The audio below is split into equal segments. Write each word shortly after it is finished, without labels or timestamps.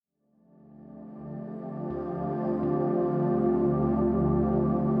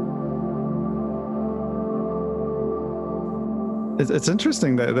It's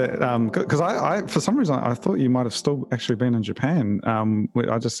interesting that because I for some reason I thought you might have still actually been in Japan.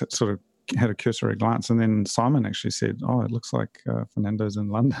 I just sort of had a cursory glance, and then Simon actually said, "Oh, it looks like Fernando's in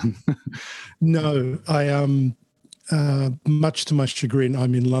London." No, much to my chagrin,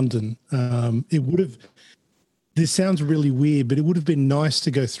 I'm in London. It would have. This sounds really weird, but it would have been nice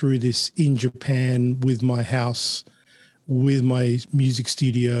to go through this in Japan with my house, with my music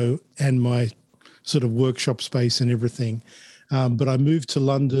studio and my sort of workshop space and everything. But I moved to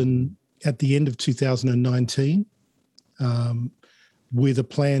London at the end of 2019 with a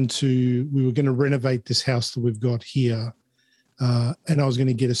plan we were going to renovate this house that we've got here. And I was going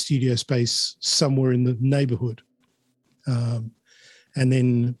to get a studio space somewhere in the neighborhood. And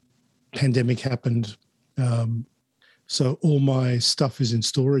then pandemic happened. So all my stuff is in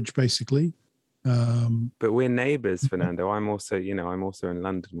storage, basically. But we're neighbours, Fernando. I'm also in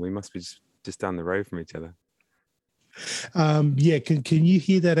London. We must be just down the road from each other. Yeah, can you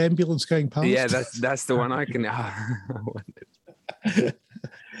hear that ambulance going past? Yeah, that's the one I can.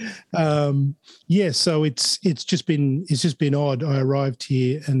 Yeah, so it's just been odd. I arrived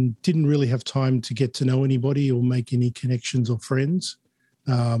here and didn't really have time to get to know anybody or make any connections or friends.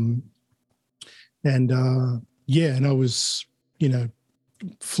 And I was,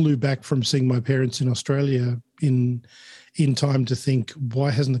 flew back from seeing my parents in Australia in time to think,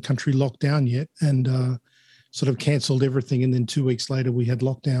 why hasn't the country locked down yet? And sort of cancelled everything. And then 2 weeks later we had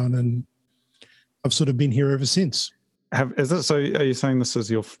lockdown, and I've sort of been here ever since. So are you saying this is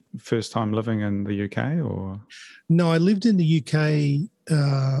your first time living in the UK, or? No, I lived in the UK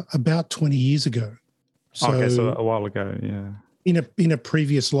about 20 years ago. So a while ago, yeah. In a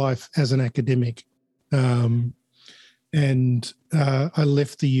previous life as an academic. And I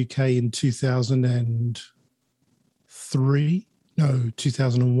left the UK in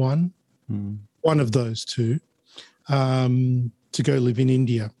 2001, one of those two, to go live in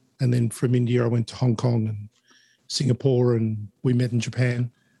India. And then from India, I went to Hong Kong and Singapore, and we met in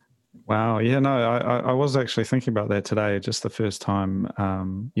Japan. Wow. Yeah, no, I was actually thinking about that today, just the first time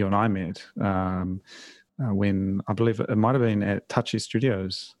you and I met, when I believe it might have been at Tachi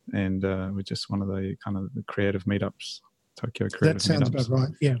Studios, and we're just one of the kind of the creative meetups, Tokyo creative meetups. That sounds about right,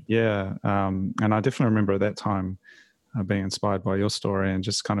 yeah. Yeah, and I definitely remember at that time being inspired by your story and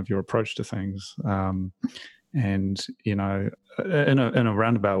just kind of your approach to things. And, in a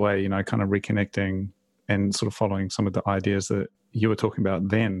roundabout way, kind of reconnecting and sort of following some of the ideas that you were talking about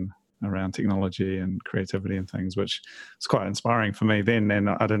then around technology and creativity and things, which is quite inspiring for me then, and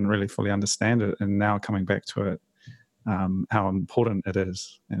I didn't really fully understand it. And now coming back to it, how important it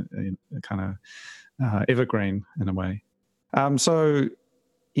is, and kind of evergreen in a way. So,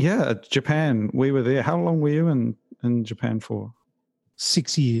 yeah, Japan, we were there. How long were you in Japan for?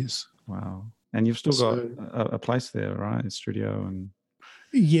 6 years. Wow. And you've still got a place there, right? A studio and...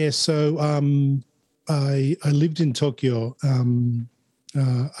 Yeah, so I lived in Tokyo.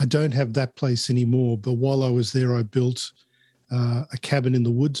 I don't have that place anymore, but while I was there, I built a cabin in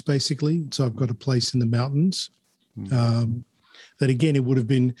the woods, basically. So I've got a place in the mountains. That again, it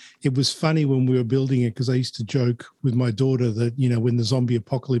was funny when we were building it, because I used to joke with my daughter that, when the zombie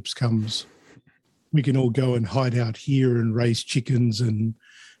apocalypse comes, we can all go and hide out here and raise chickens and,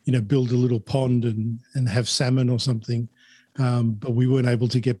 build a little pond and have salmon or something. But we weren't able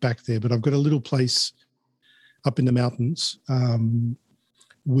to get back there. But I've got a little place up in the mountains,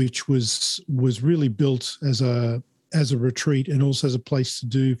 which was really built as a retreat and also as a place to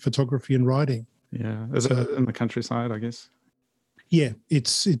do photography and writing. Yeah, is it in the countryside, I guess? Yeah,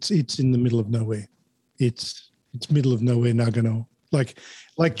 it's in the middle of nowhere. It's middle of nowhere, Nagano. Like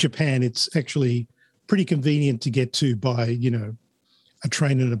Japan, it's actually pretty convenient to get to by a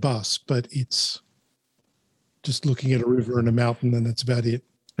train and a bus, but it's just looking at a river and a mountain, and that's about it.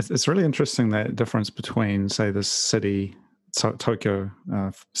 It's really interesting, that difference between, say, the city, Tokyo,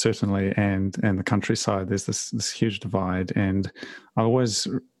 certainly, and the countryside. There's this huge divide, and I always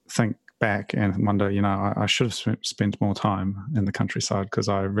think back and wonder, I should have spent more time in the countryside, because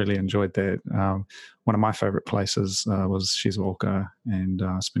I really enjoyed that. One of my favorite places was Shizuoka, and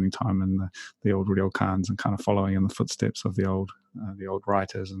spending time in the old ryokans and kind of following in the footsteps of the old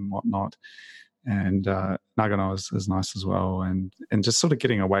writers and whatnot. And Nagano is nice as well, and just sort of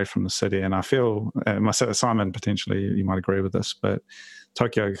getting away from the city. And I feel, Simon, potentially you might agree with this, but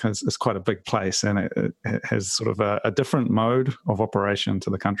Tokyo is quite a big place, and it has sort of a different mode of operation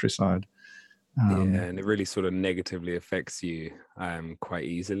to the countryside. And it really sort of negatively affects you quite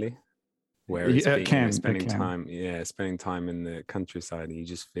easily. Whereas spending time in the countryside, you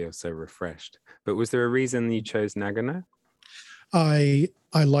just feel so refreshed. But was there a reason you chose Nagano? I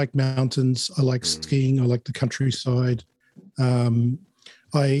like mountains. I like skiing. I like the countryside.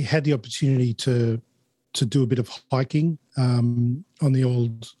 I had the opportunity to do a bit of hiking on the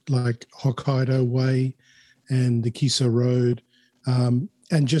old like Hokkaido Way and the Kiso Road,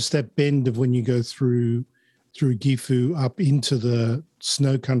 and just that bend of when you go through Gifu up into the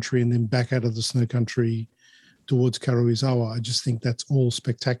snow country and then back out of the snow country towards Karuizawa. I just think that's all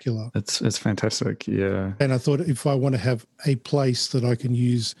spectacular. It's fantastic, yeah. And I thought if I want to have a place that I can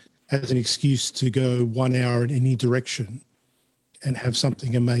use as an excuse to go 1 hour in any direction and have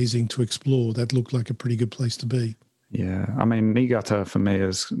something amazing to explore, that looked like a pretty good place to be. Yeah, I mean, Niigata for me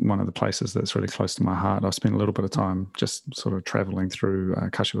is one of the places that's really close to my heart. I've spent a little bit of time just sort of traveling through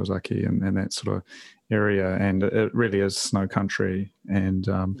Kashiwazaki and that sort of area, and it really is snow country. And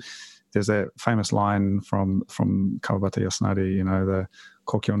there's that famous line from Kawabata Yasunari, you know, the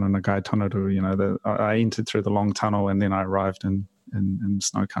Kokyo no Nagai Tonaru, you know, I entered through the long tunnel and then I arrived in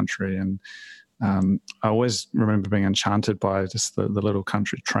snow country. And I always remember being enchanted by just the little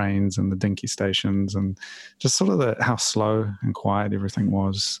country trains and the dinky stations and just sort of how slow and quiet everything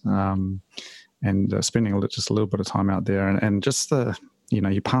was. And spending just a little bit of time out there and just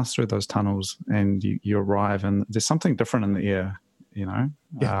you pass through those tunnels and you arrive and there's something different in the air, you know.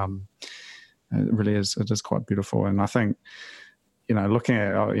 Yeah. It really is. It is quite beautiful. And I think, you know, looking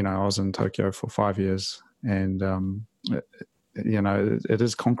at, I was in Tokyo for 5 years and, you know, it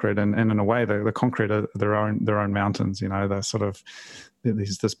is concrete, and in a way, the concrete are their own mountains. You know, they're sort of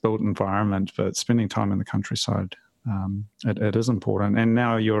there's this built environment, but spending time in the countryside, it is important. And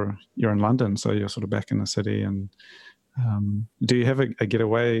now you're in London, so you're sort of back in the city. And do you have a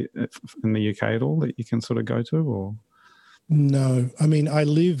getaway in the UK at all that you can sort of go to, or? No, I mean, I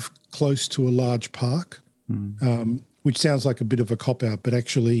live close to a large park, which sounds like a bit of a cop-out, but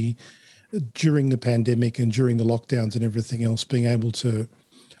actually during the pandemic and during the lockdowns and everything else, being able to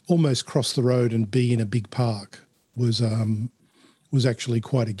almost cross the road and be in a big park was actually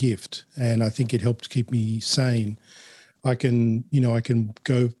quite a gift. And I think it helped keep me sane. I can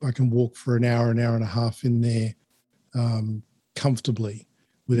walk for an hour and a half in there comfortably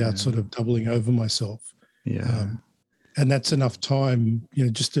without sort of doubling over myself. Yeah. And that's enough time, you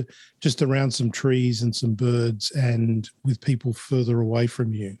know, just around some trees and some birds and with people further away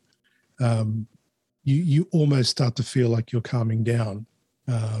from you. You almost start to feel like you're calming down.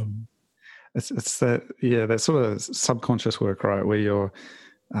 It's that sort of subconscious work, right? Where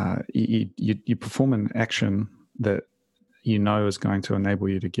you perform an action that you know is going to enable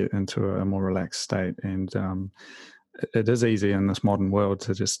you to get into a more relaxed state, and it is easy in this modern world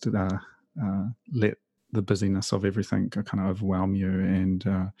to just let the busyness of everything kind of overwhelm you. And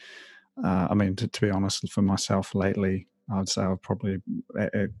I mean, to be honest, for myself lately, I would say I'm probably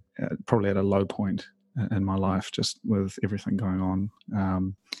at a low point in my life, just with everything going on.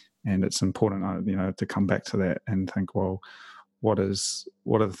 And it's important, you know, to come back to that and think, well, what are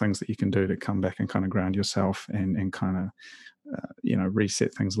the things that you can do to come back and kind of ground yourself and kind of, you know,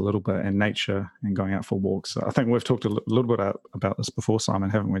 reset things a little bit. And nature and going out for walks. So I think we've talked a little bit about this before, Simon,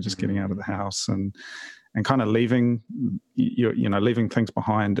 haven't we? Just getting out of the house and kind of leaving things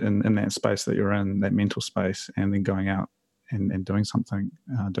behind in that space that you're in, that mental space, and then going out and doing something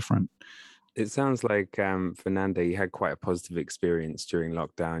different. It sounds like, Fernando, you had quite a positive experience during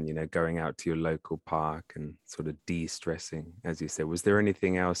lockdown, you know, going out to your local park and sort of de-stressing, as you said. Was there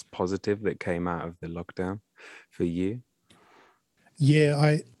anything else positive that came out of the lockdown for you?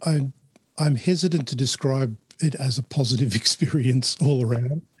 Yeah, I'm hesitant to describe it as a positive experience all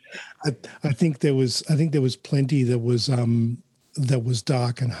around. I think there was plenty that was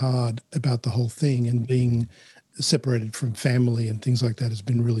dark and hard about the whole thing, and being separated from family and things like that has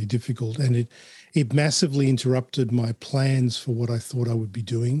been really difficult. And it massively interrupted my plans for what I thought I would be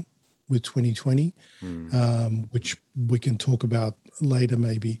doing with 2020, which we can talk about later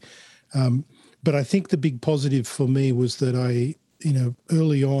maybe. But I think the big positive for me was that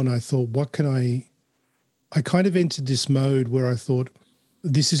early on I thought, I kind of entered this mode where I thought,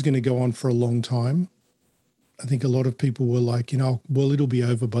 this is going to go on for a long time. I think a lot of people were like, well, it'll be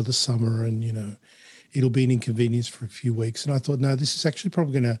over by the summer and, you know, it'll be an inconvenience for a few weeks. And I thought, no, this is actually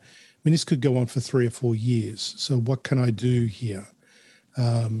probably this could go on for 3 or 4 years. So what can I do here?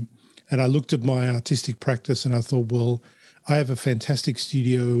 And I looked at my artistic practice and I thought, well, I have a fantastic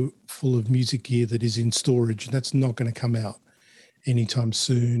studio full of music gear that is in storage, and that's not going to come out anytime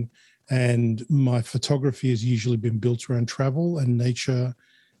soon. And my photography has usually been built around travel and nature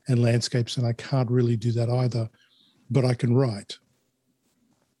and landscapes, and I can't really do that either, but I can write.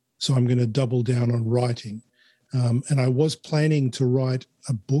 So I'm going to double down on writing. And I was planning to write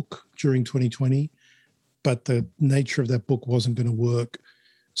a book during 2020, but the nature of that book wasn't going to work.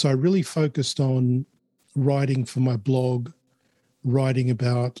 So I really focused on writing for my blog, writing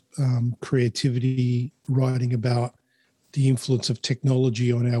about creativity, writing about the influence of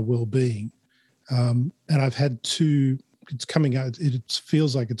technology on our well-being. And I've had it's coming out, it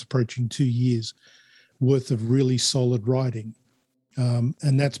feels like it's approaching 2 years worth of really solid writing.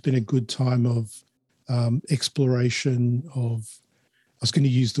 And that's been a good time of exploration of, I was going to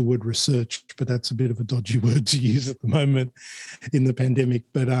use the word research, but that's a bit of a dodgy word to use at the moment in the pandemic.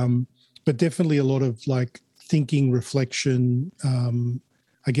 But definitely a lot of like thinking, reflection,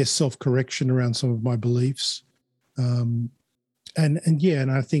 I guess self-correction around some of my beliefs. And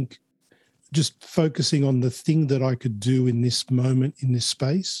I think just focusing on the thing that I could do in this moment, in this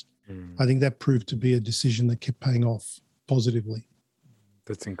space, I think that proved to be a decision that kept paying off positively.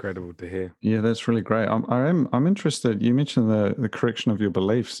 That's incredible to hear. Yeah, that's really great. I'm interested. You mentioned the correction of your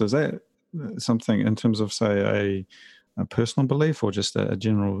beliefs. Is that something in terms of, say, a personal belief, or just a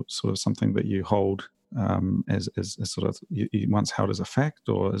general sort of something that you hold as sort of you once held as a fact,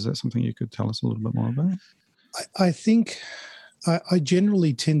 or is that something you could tell us a little bit more about? I think I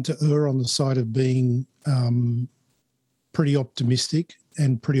generally tend to err on the side of being pretty optimistic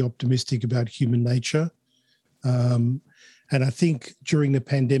about human nature. And I think during the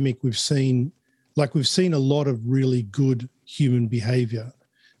pandemic, we've seen a lot of really good human behavior,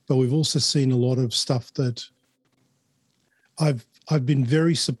 but we've also seen a lot of stuff that I've been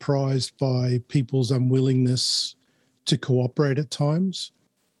very surprised by people's unwillingness to cooperate at times.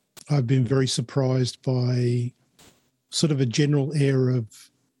 I've been very surprised by sort of a general air of,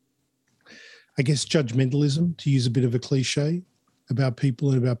 I guess, judgmentalism, to use a bit of a cliche, about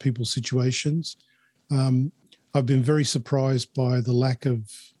people and about people's situations. I've been very surprised by the lack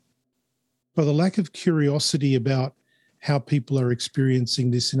of curiosity about how people are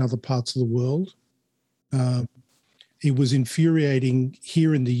experiencing this in other parts of the world. It was infuriating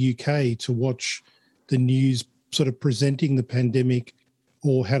here in the UK to watch the news sort of presenting the pandemic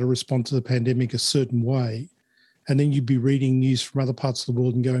or how to respond to the pandemic a certain way. And then you'd be reading news from other parts of the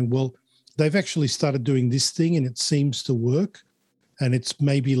world and going, well, they've actually started doing this thing and it seems to work. And it's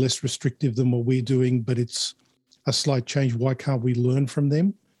maybe less restrictive than what we're doing, but it's a slight change. Why can't we learn from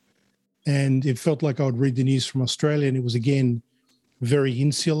them? And it felt like I would read the news from Australia and it was, again, very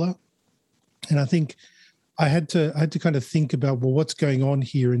insular. And I think I had to kind of think about, well, what's going on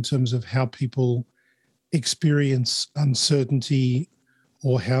here in terms of how people experience uncertainty,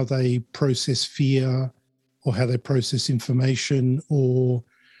 or how they process fear, or how they process information, or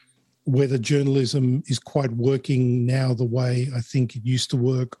whether journalism is quite working now the way I think it used to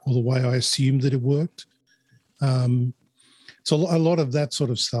work, or the way I assumed that it worked. So a lot of that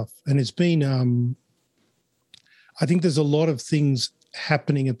sort of stuff. And it's been, I think there's a lot of things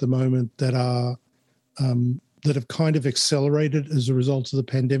happening at the moment that are, that have kind of accelerated as a result of the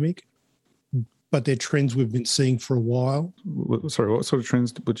pandemic, but they're trends we've been seeing for a while. Sorry, what sort of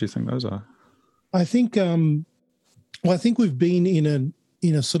trends would you think those are? I think, I think we've been in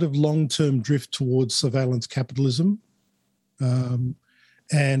a sort of long-term drift towards surveillance capitalism.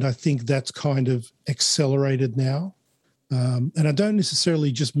 And I think that's kind of accelerated now. And I don't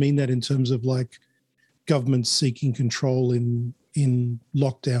necessarily just mean that in terms of like government seeking control in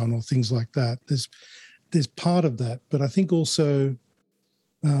lockdown or things like that. There's part of that, but I think also,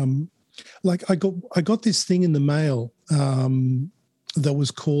 like I got this thing in the mail that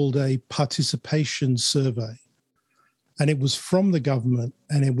was called a participation survey, and it was from the government,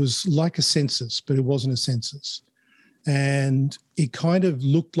 and it was like a census, but it wasn't a census, and it kind of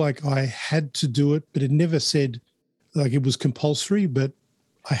looked like I had to do it, but it never said like it was compulsory, but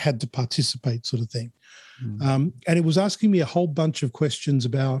I had to participate, sort of thing. And it was asking me a whole bunch of questions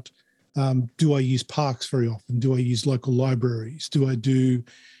about, do I use parks very often? Do I use local libraries? Do I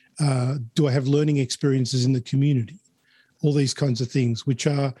have learning experiences in the community? All these kinds of things, which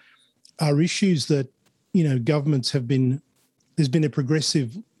are issues that, you know, governments have been, there's been a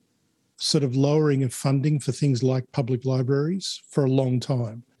progressive sort of lowering of funding for things like public libraries for a long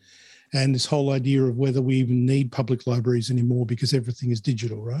time. And this whole idea of whether we even need public libraries anymore because everything is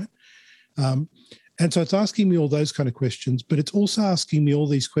digital, right? And so it's asking me all those kind of questions, but it's also asking me all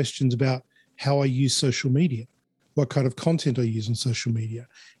these questions about how I use social media, what kind of content I use on social media,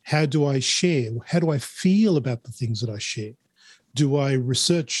 how do I share, how do I feel about the things that I share? Do I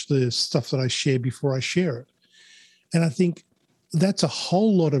research the stuff that I share before I share it? And I think that's a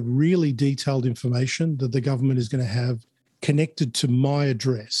whole lot of really detailed information that the government is going to have connected to my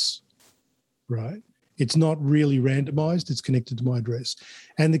address, right? It's not really randomized, it's connected to my address.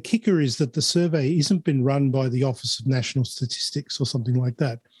 And the kicker is that the survey isn't been run by the Office of National Statistics or something like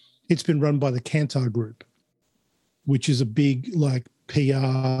that. It's been run by the Kantar Group, which is a big like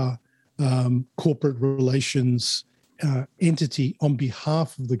PR corporate relations entity on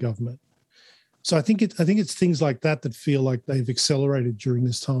behalf of the government. So I think it's things like that feel like they've accelerated during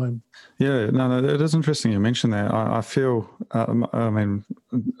this time. Yeah, no, it is interesting you mentioned that. I feel,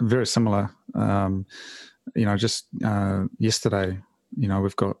 very similar. Just yesterday,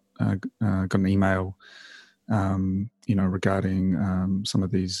 we've got an email, regarding some of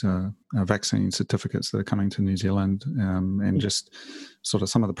these vaccine certificates that are coming to New Zealand, and just sort of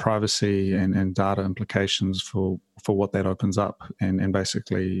some of the privacy and data implications for what that opens up, and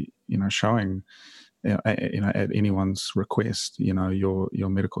basically, showing, at anyone's request, your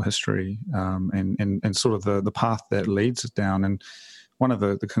medical history, and sort of the path that leads it down. And one of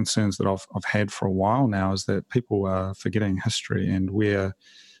the concerns that I've had for a while now is that people are forgetting history, and where,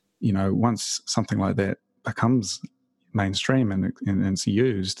 once something like that becomes mainstream and it's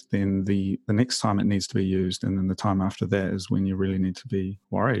used, then the next time it needs to be used, and then the time after that is when you really need to be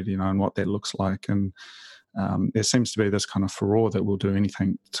worried, and what that looks like. And there seems to be this kind of furore that will do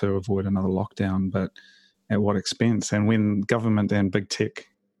anything to avoid another lockdown, but at what expense? And when government and big tech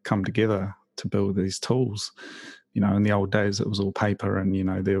come together to build these tools, in the old days it was all paper,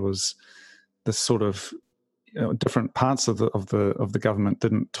 and there was this sort of different parts of the government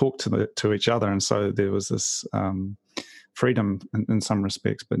didn't talk to each other, and so there was this freedom in some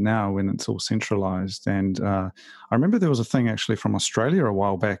respects. But now, when it's all centralized, and I remember there was a thing actually from Australia a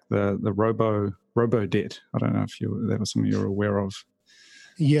while back, the robo debt. I don't know if that was something you're aware of.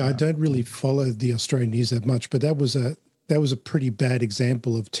 Yeah, I don't really follow the Australian news that much, but that was a pretty bad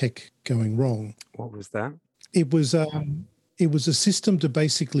example of tech going wrong. What was that? It was a system to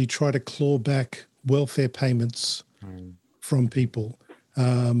basically try to claw back welfare payments from people,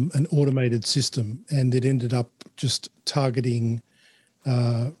 an automated system, and it ended up just targeting,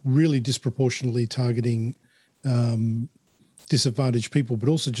 really disproportionately targeting disadvantaged people, but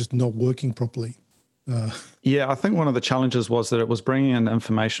also just not working properly. Yeah, I think one of the challenges was that it was bringing in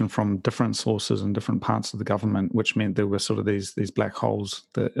information from different sources and different parts of the government, which meant there were sort of these black holes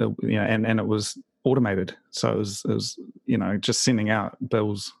that, and it was automated. So it was just sending out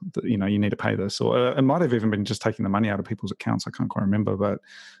bills that, you need to pay this, or it might have even been just taking the money out of people's accounts. I can't quite remember, but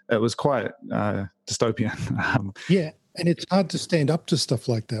it was quite dystopian. Yeah. And it's hard to stand up to stuff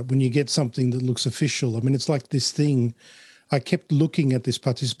like that when you get something that looks official. I mean, it's like this thing. I kept looking at this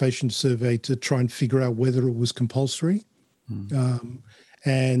participation survey to try and figure out whether it was compulsory.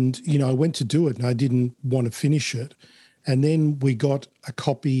 And, I went to do it and I didn't want to finish it. And then we got a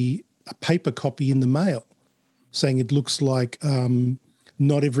paper copy in the mail saying it looks like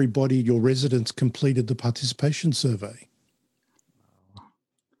not everybody, your residents, completed the participation survey.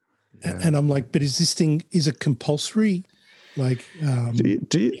 Yeah. And I'm like, but is it compulsory? Like, do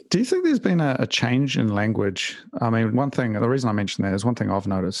you think there's been a change in language? I mean, the reason I mention that is one thing I've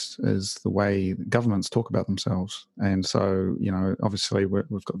noticed is the way governments talk about themselves. And so, obviously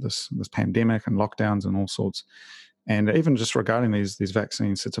we've got this pandemic and lockdowns and all sorts. And even just regarding these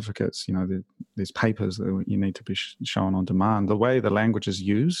vaccine certificates, these papers that you need to be shown on demand, the way the language is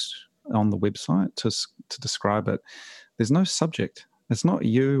used on the website to describe it, there's no subject. It's not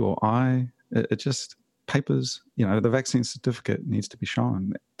you or I. It just papers. The vaccine certificate needs to be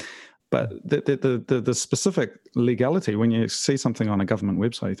shown. But the specific legality, when you see something on a government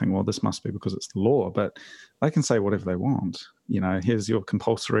website, you think, well, this must be because it's the law. But they can say whatever they want. Here's your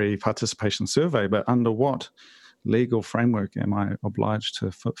compulsory participation survey, but under what legal framework am I obliged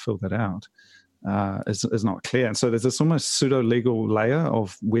to fill that out is not clear. And so there's this almost pseudo-legal layer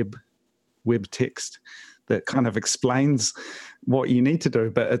of web text that kind of explains what you need to do,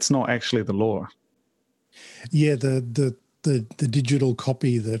 but it's not actually the law. Yeah, the digital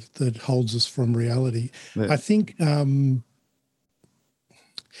copy that holds us from reality. Yeah. I think, I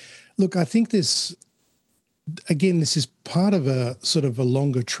think this is part of a sort of a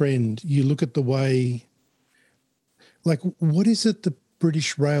longer trend. You look at the way, like, what is it the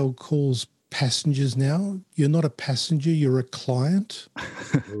British Rail calls passengers now? You're not a passenger, you're a client.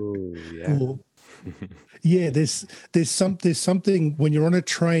 Oh, yeah. Yeah, there's something when you're on a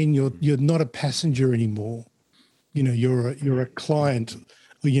train, you're not a passenger anymore. You're a client.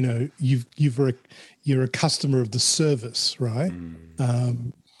 You're a customer of the service, right?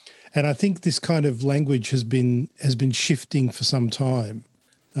 And I think this kind of language has been shifting for some time.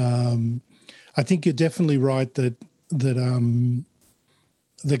 I think you're definitely right that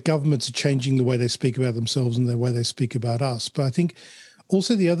governments are changing the way they speak about themselves and the way they speak about us. But I think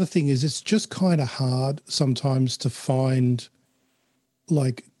also the other thing is it's just kind of hard sometimes to find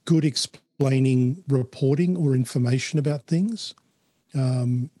like good explaining reporting or information about things.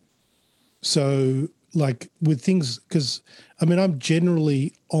 So like with things, because I mean, I'm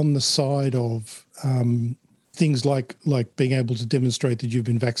generally on the side of things like being able to demonstrate that you've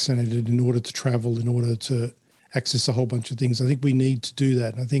been vaccinated in order to travel, in order to access a whole bunch of things. I think we need to do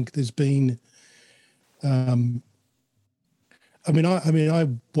that. And I think there's been, I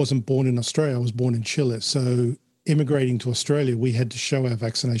wasn't born in Australia. I was born in Chile. So immigrating to Australia, we had to show our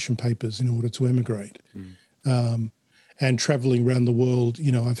vaccination papers in order to immigrate. And traveling around the world,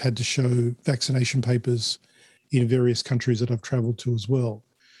 you know, I've had to show vaccination papers in various countries that I've traveled to as well.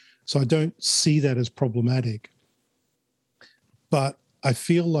 So I don't see that as problematic. But I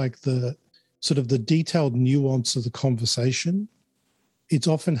feel like the sort of the detailed nuance of the conversation, it's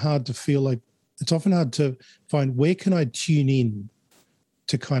often hard to find where can I tune in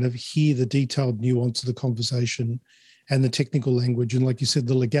to kind of hear the detailed nuance of the conversation and the technical language. And like you said,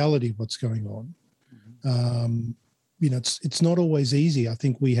 the legality of what's going on. You know, it's not always easy. I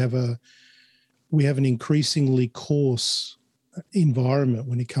think we have an increasingly coarse environment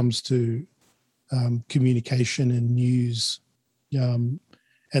when it comes to communication and news,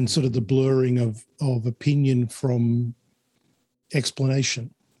 and sort of the blurring of opinion from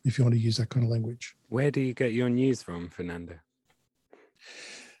explanation, if you want to use that kind of language. Where do you get your news from, Fernando?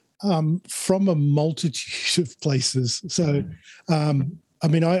 From a multitude of places. So, I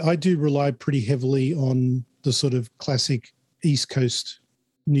mean, I do rely pretty heavily on the sort of classic East Coast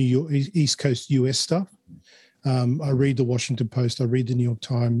US stuff. I read the Washington Post, I read the New York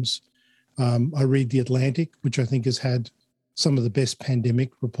Times, I read the Atlantic, which I think has had some of the best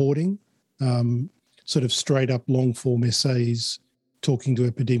pandemic reporting, sort of straight up long form essays, talking to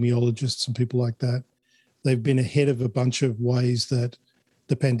epidemiologists and people like that. They've been ahead of a bunch of ways that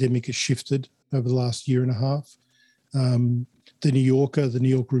the pandemic has shifted over the last year and a half. The New Yorker, the New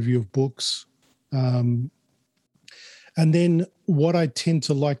York Review of Books. And then what I tend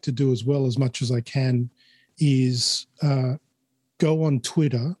to like to do as well, as much as I can, is go on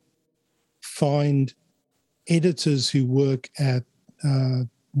Twitter, find editors who work at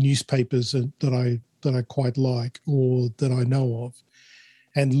newspapers that I quite like or that I know of,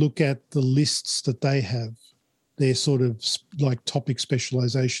 and look at the lists that they have, their sort of like topic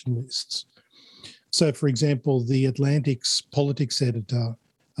specialization lists. So, for example, the Atlantic's politics editor,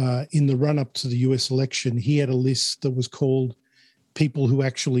 in the run-up to the US election, he had a list that was called People Who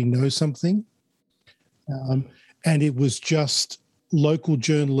Actually Know Something. And it was just local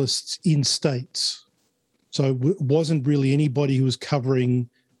journalists in states. So it wasn't really anybody who was covering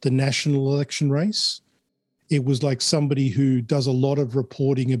the national election race. It was like somebody who does a lot of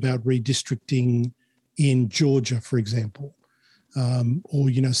reporting about redistricting in Georgia, for example. Or,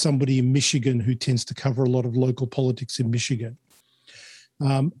 you know, somebody in Michigan who tends to cover a lot of local politics in Michigan.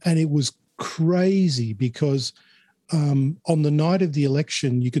 And it was crazy because on the night of the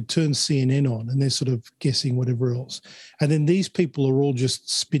election, you could turn CNN on and they're sort of guessing whatever else. And then these people are all just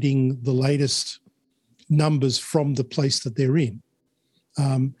spitting the latest numbers from the place that they're in,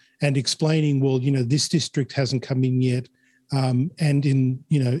 and explaining, well, you know, this district hasn't come in yet. And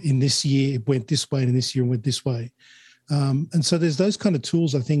in this year, it went this way, and in this year it went this way. And so there's those kind of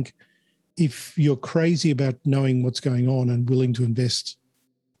tools. I think if you're crazy about knowing what's going on and willing to invest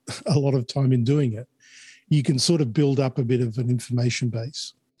a lot of time in doing it, you can sort of build up a bit of an information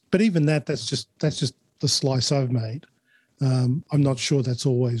base. But even that's just the slice I've made. I'm not sure that's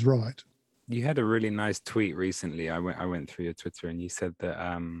always right. You had a really nice tweet recently. I went through your Twitter, and you said that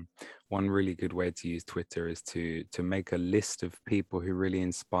one really good way to use Twitter is to make a list of people who really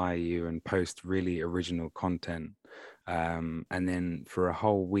inspire you and post really original content. And then for a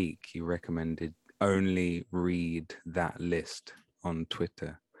whole week, you recommended only read that list on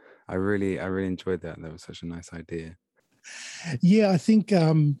Twitter. I really enjoyed that. That was such a nice idea. Yeah, I think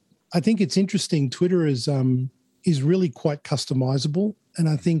it's interesting. Twitter is really quite customizable, and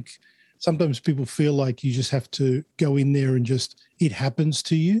I think sometimes people feel like you just have to go in there and just it happens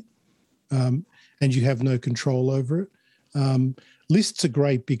to you, and you have no control over it. Lists are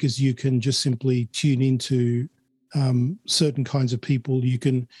great because you can just simply tune into certain kinds of people. You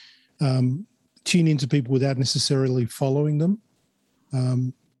can tune into people without necessarily following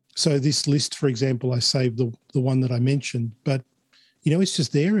them. So this list, for example, I saved the one that I mentioned, but, you know, it's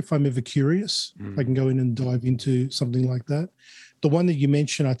just there. If I'm ever curious, I can go in and dive into something like that. The one that you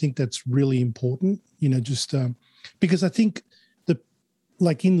mentioned, I think that's really important, you know, just because I think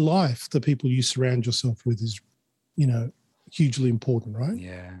like in life, the people you surround yourself with is, you know, hugely important, right?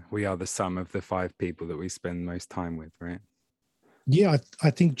 Yeah, we are the sum of the 5 people that we spend most time with, right? Yeah, I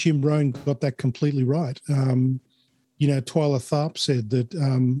think Jim Rohn got that completely right. You know, Twyla Tharp said that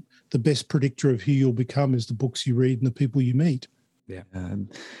the best predictor of who you'll become is the books you read and the people you meet. Yeah.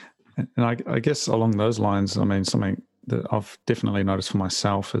 And And I guess along those lines, I mean, something that I've definitely noticed for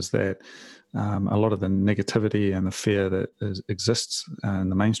myself is that a lot of the negativity and the fear that exists in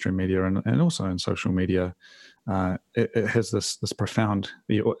the mainstream media and also in social media, it has this profound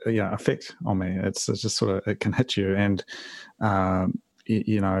effect on me. It's just sort of, it can hit you, and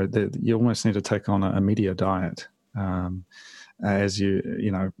you almost need to take on a media diet as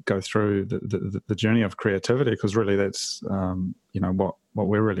you go through the journey of creativity, because really that's what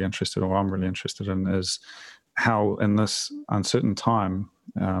we're really interested, or I'm really interested in, is how in this uncertain time,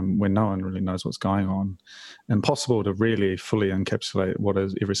 when no one really knows what's going on, impossible to really fully encapsulate what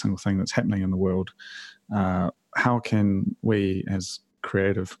is every single thing that's happening in the world, how can we as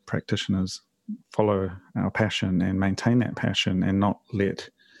creative practitioners follow our passion and maintain that passion and not let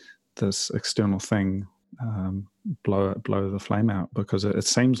this external thing blow the flame out? Because it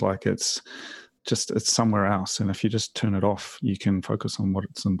seems like it's somewhere else, and if you just turn it off, you can focus on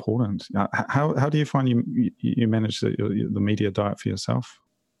what's important. How do you find you manage the media diet for yourself?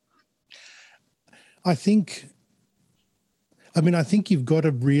 I think you've got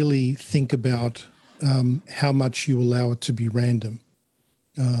to really think about how much you allow it to be random,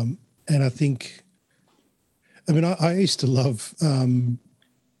 and I think, I used to love.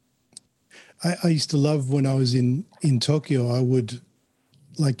 I used to love when I was in Tokyo. I would,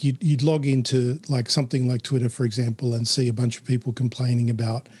 like, you'd log into like something like Twitter, for example, and see a bunch of people complaining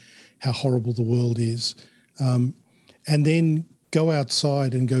about how horrible the world is, and then go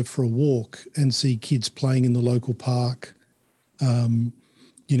outside and go for a walk and see kids playing in the local park, and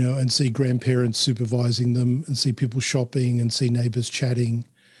see grandparents supervising them, and see people shopping, and see neighbours chatting.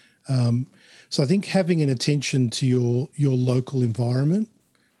 So I think having an attention to your local environment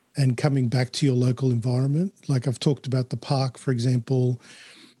and coming back to your local environment, like I've talked about the park, for example,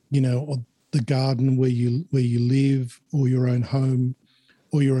 or the garden where you live, or your own home,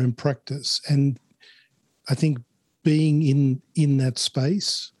 or your own practice. And I think being in that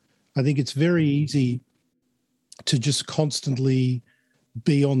space, I think it's very easy to just constantly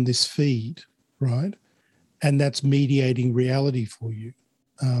be on this feed, right? And that's mediating reality for you.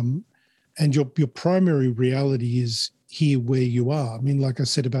 And your primary reality is here where you are. I mean, like I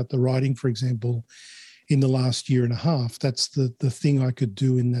said about the writing, for example, in the last year and a half, that's the thing I could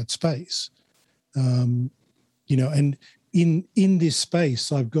do in that space. And in this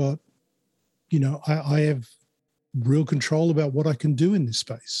space, I've got, I have real control about what I can do in this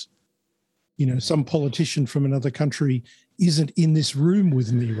space. Some politician from another country isn't in this room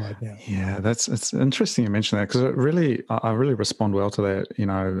with me right now. Yeah, it's interesting you mention that, because I really respond well to that,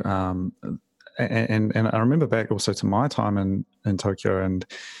 and I remember back also to my time in Tokyo, and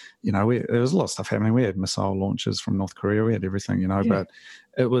there was a lot of stuff happening. We had missile launches from North Korea, we had everything, but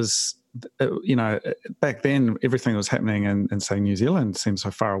it was, back then everything was happening in say New Zealand seemed so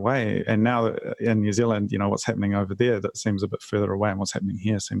far away, and now in New Zealand, what's happening over there, that seems a bit further away, and what's happening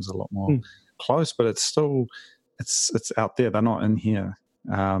here seems a lot more close, but it's still it's out there. They're not in here.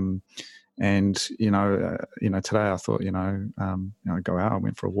 And today I thought, I'd go out. I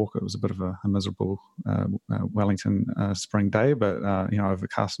went for a walk. It was a bit of a miserable Wellington spring day, but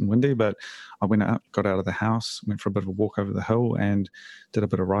overcast and windy. But I went out, got out of the house, went for a bit of a walk over the hill, and did a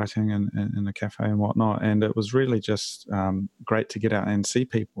bit of writing in a cafe and whatnot. And it was really just great to get out and see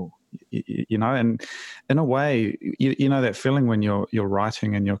people. And in a way, that feeling when you're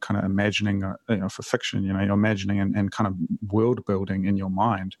writing and you're kind of imagining, for fiction, you're imagining and kind of world building in your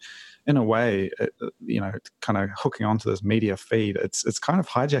mind. In a way, kind of hooking onto this media feed, it's kind of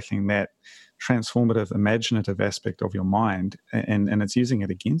hijacking that transformative, imaginative aspect of your mind, and it's using it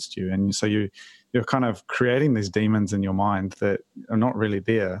against you. And so you're kind of creating these demons in your mind that are not really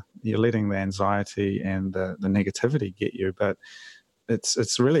there. You're letting the anxiety and the negativity get you, but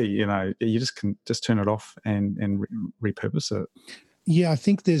it's really, you just can just turn it off and repurpose it. Yeah, I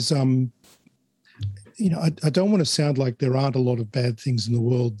think there's I don't want to sound like there aren't a lot of bad things in the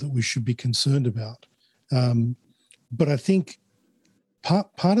world that we should be concerned about. But I think part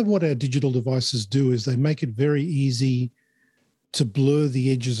of what our digital devices do is they make it very easy to blur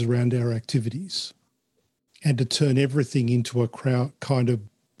the edges around our activities and to turn everything into a kind of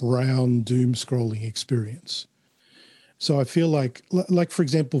brown doom scrolling experience. So I feel like for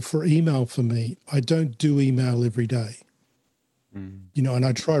example, for email for me, I don't do email every day. And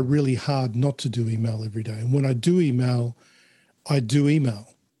I try really hard not to do email every day. And when I do email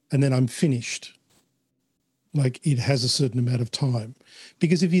and then I'm finished. Like, it has a certain amount of time.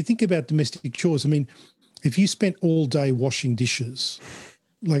 Because if you think about domestic chores, I mean, if you spent all day washing dishes,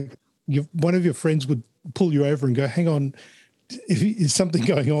 like one of your friends would pull you over and go, hang on, is something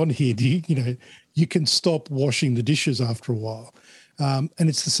going on here? You can stop washing the dishes after a while. And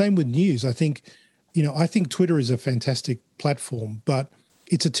it's the same with news. I think Twitter is a fantastic platform, but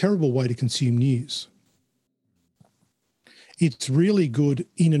it's a terrible way to consume news. It's really good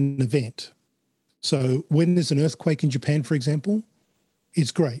in an event. So when there's an earthquake in Japan, for example,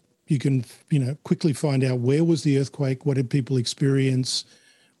 it's great. You can, quickly find out where was the earthquake, what did people experience,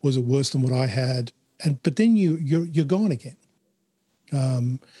 was it worse than what I had, but then you're gone again.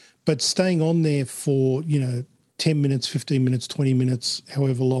 But staying on there for 10 minutes, 15 minutes, 20 minutes,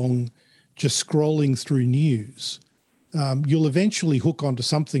 however long, just scrolling through news, you'll eventually hook onto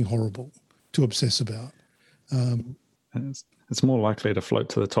something horrible to obsess about. It's more likely to float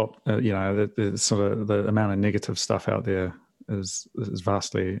to the top. The sort of the amount of negative stuff out there is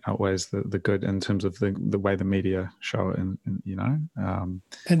vastly outweighs the good in terms of the way the media show it,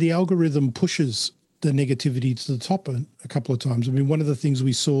 and the algorithm pushes the negativity to the top a couple of times. I mean, one of the things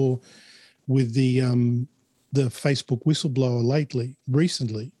we saw with the Facebook whistleblower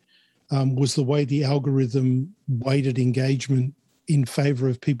recently was the way the algorithm weighted engagement in favor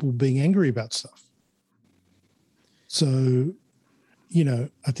of people being angry about stuff. So,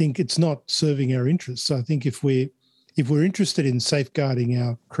 I think it's not serving our interests. So I think if we're interested in safeguarding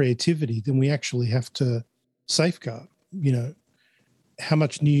our creativity, then we actually have to safeguard, how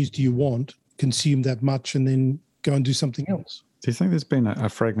much news do you want, consume that much, and then go and do something else. Do you think there's been a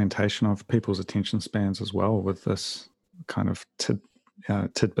fragmentation of people's attention spans as well with this kind of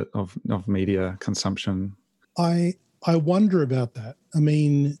tidbit of media consumption? I wonder about that. I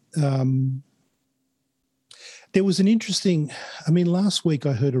mean, there was last week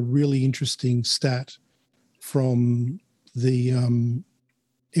I heard a really interesting stat from it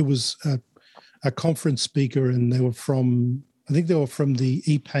was a conference speaker, and they were from the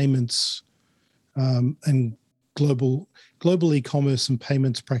e-payments and global e-commerce and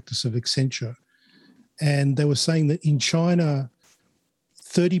payments practice of Accenture. And they were saying that in China,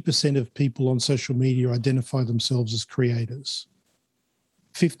 30% of people on social media identify themselves as creators.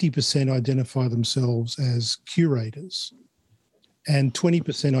 50% identify themselves as curators, and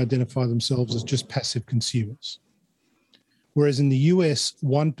 20% identify themselves as just passive consumers. Whereas in the US,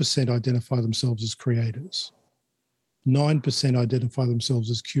 1% identify themselves as creators, 9% identify themselves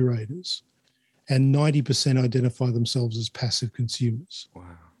as curators, and 90% identify themselves as passive consumers.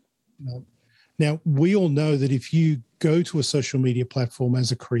 Wow. Now, we all know that if you go to a social media platform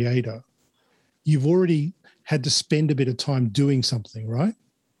as a creator, you've already had to spend a bit of time doing something, right?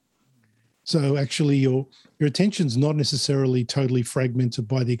 So actually your attention's not necessarily totally fragmented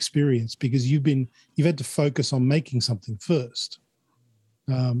by the experience, because you've had to focus on making something first.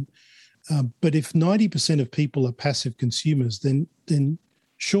 But if 90% of people are passive consumers, then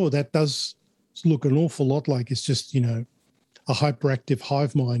sure, that does look an awful lot like it's just, a hyperactive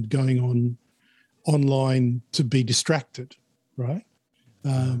hive mind going on online to be distracted, right?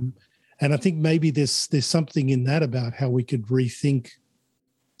 And I think maybe there's something in that about how we could rethink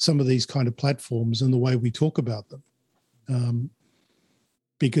some of these kind of platforms and the way we talk about them.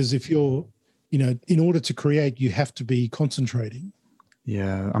 Because if you're, in order to create, you have to be concentrating.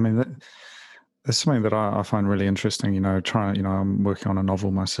 Yeah, I mean, that's something that I find really interesting, I'm working on a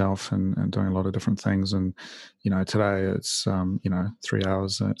novel myself and doing a lot of different things. And, today it's, 3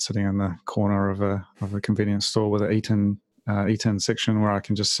 hours sitting in the corner of a convenience store with an eat-in section where I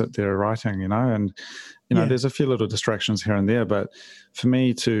can just sit there writing, and, there's a few little distractions here and there. But for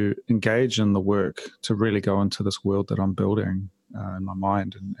me to engage in the work, to really go into this world that I'm building in my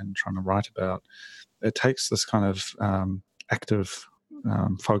mind and trying to write about, it takes this kind of active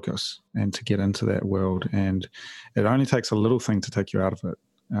focus and to get into that world, and it only takes a little thing to take you out of it.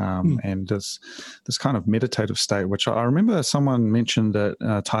 And this kind of meditative state, which I remember someone mentioned that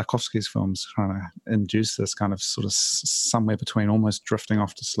Tarkovsky's films trying to induce this kind of sort of somewhere between almost drifting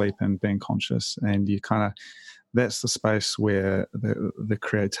off to sleep and being conscious, and you kind of, that's the space where the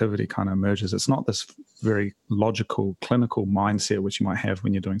creativity kind of emerges. It's not this very logical, clinical mindset which you might have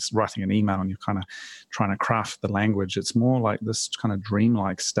when you're writing an email and you're kind of trying to craft the language. It's more like this kind of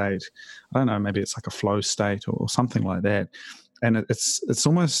dreamlike state. I don't know, maybe it's like a flow state or something like that. And it's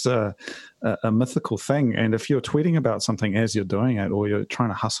almost a mythical thing. And if you're tweeting about something as you're doing it, or you're trying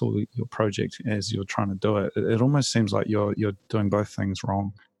to hustle your project as you're trying to do it, it almost seems like you're doing both things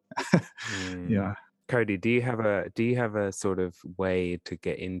wrong. Yeah. Cody, do you have a sort of way to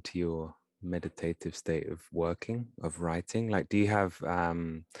get into your meditative state of working, of writing? Like, do you have,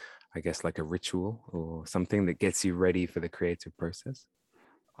 I guess, like a ritual or something that gets you ready for the creative process?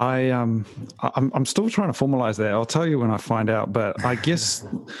 I'm still trying to formalize that. I'll tell you when I find out. But I guess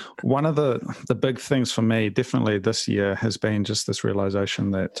one of the big things for me, definitely this year, has been just this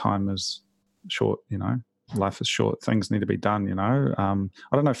realization that time is short. life is short. Things need to be done, you know.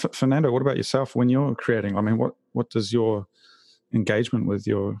 I don't know, Fernando, what about yourself when you're creating? I mean, what does your engagement with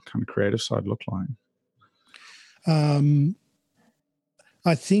your kind of creative side look like?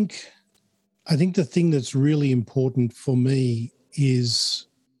 I think the thing that's really important for me is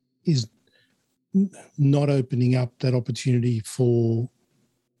not opening up that opportunity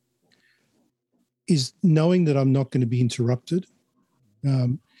is knowing that I'm not going to be interrupted.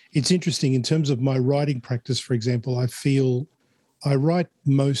 It's interesting in terms of my writing practice, for example, I feel I write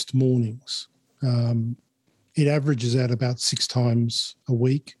most mornings. It averages out about 6 times a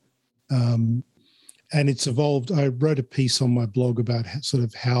week. And it's evolved. I wrote a piece on my blog about sort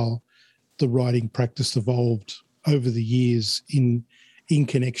of how the writing practice evolved over the years in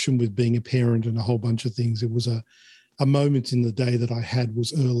connection with being a parent and a whole bunch of things. It was a moment in the day that I had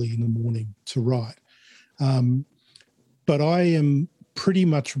was early in the morning to write. But I am pretty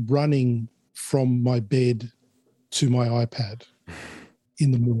much running from my bed to my iPad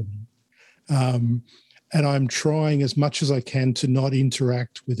in the morning. And I'm trying as much as I can to not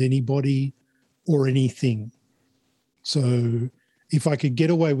interact with anybody or anything. So if I could get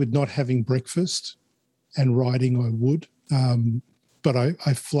away with not having breakfast and writing, I would. But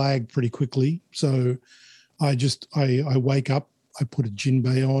I flag pretty quickly. So I wake up, I put a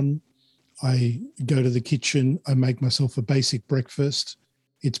jinbei on, I go to the kitchen, I make myself a basic breakfast.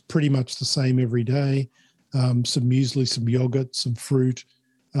 It's pretty much the same every day. Some muesli, some yogurt, some fruit,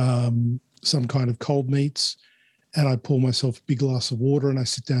 some kind of cold meats. And I pour myself a big glass of water and I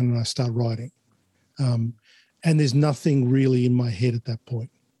sit down and I start writing. And there's nothing really in my head at that point.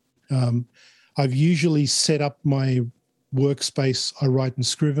 I've usually set up my workspace. I write in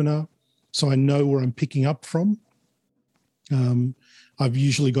Scrivener, so I know where I'm picking up from. I've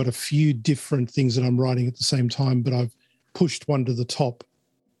usually got a few different things that I'm writing at the same time, but I've pushed one to the top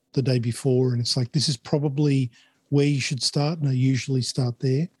the day before, and it's like, this is probably where you should start, and I usually start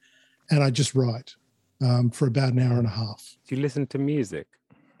there, and I just write for about an hour and a half. Do you listen to music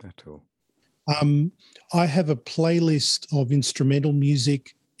at all? I have a playlist of instrumental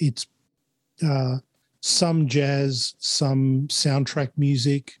music. It's some jazz, some soundtrack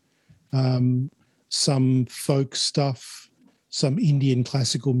music, some folk stuff, some Indian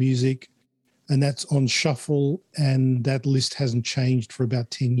classical music, and that's on shuffle, and that list hasn't changed for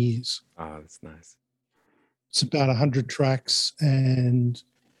about 10 years. Oh, that's nice. It's about 100 tracks, and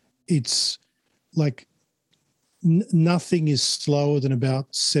it's like nothing is slower than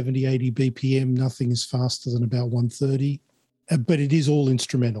about 70, 80 BPM. Nothing is faster than about 130, but it is all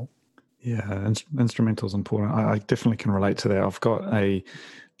instrumental. Yeah, instrumental is important. I definitely can relate to that. I've got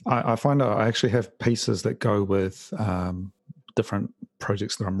I find I actually have pieces that go with different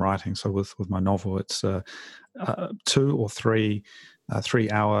projects that I'm writing. So with my novel, it's 2 or 3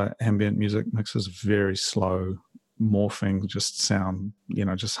 3-hour ambient music mixes, very slow, morphing, just sound,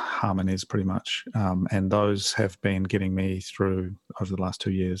 just harmonies pretty much. And those have been getting me through over the last 2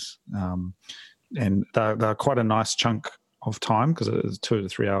 years. And they're quite a nice chunk of time because it's 2 to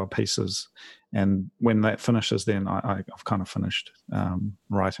 3 hour pieces. And when that finishes, then I've kind of finished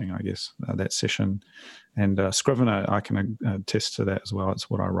writing, I guess, that session. And Scrivener, I can attest to that as well. It's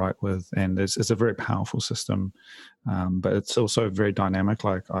what I write with. And it's a very powerful system, but it's also very dynamic.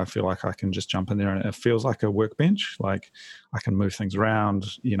 Like, I feel like I can just jump in there and it feels like a workbench. Like, I can move things around.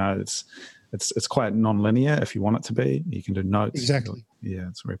 It's quite non-linear if you want it to be. You can do notes. Exactly. Yeah,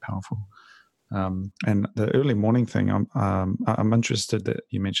 it's very powerful. And the early morning thing, I'm interested that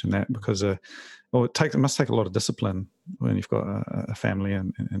you mentioned that because it must take a lot of discipline when you've got a family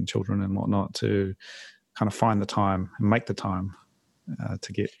and children and whatnot to kind of find the time and make the time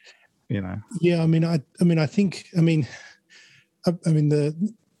to get, Yeah, I think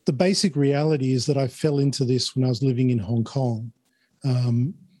the basic reality is that I fell into this when I was living in Hong Kong.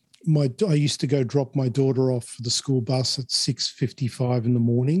 I used to go drop my daughter off for the school bus at 6:55 in the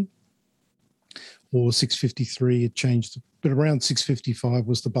morning. Or 6:53, it changed, but around 6:55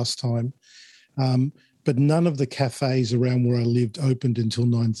 was the bus time. But none of the cafes around where I lived opened until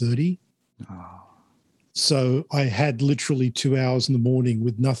 9:30. Oh. So I had literally 2 hours in the morning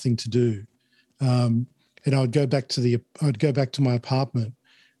with nothing to do. And I'd go back to my apartment,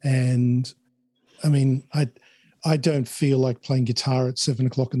 and I don't feel like playing guitar at 7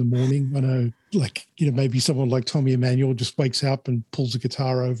 o'clock in the morning. I know, maybe someone like Tommy Emmanuel just wakes up and pulls a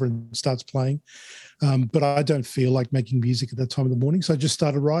guitar over and starts playing. But I don't feel like making music at that time of the morning. So I just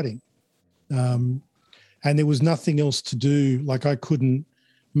started writing. And there was nothing else to do. Like, I couldn't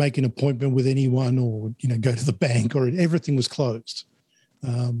make an appointment with anyone or, go to the bank, or everything was closed.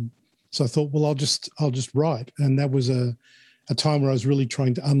 So I thought, well, I'll just write. And that was a time where I was really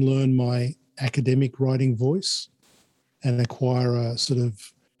trying to unlearn my academic writing voice and acquire a sort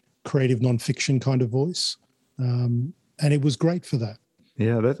of creative nonfiction kind of voice. And it was great for that.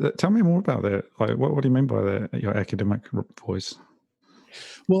 Yeah, tell me more about that. Like, what do you mean by that, your academic voice?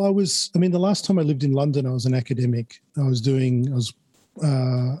 Well, the last time I lived in London, I was an academic. I was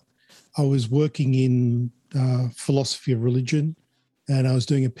working in philosophy of religion, and I was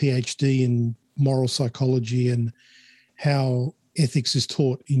doing a PhD in moral psychology and how ethics is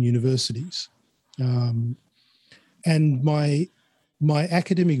taught in universities. And my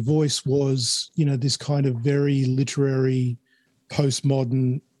academic voice was, this kind of very literary,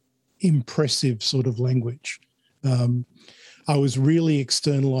 postmodern, impressive sort of language. I was really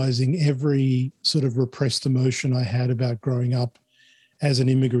externalizing every sort of repressed emotion I had about growing up as an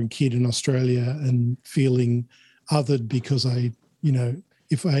immigrant kid in Australia and feeling othered because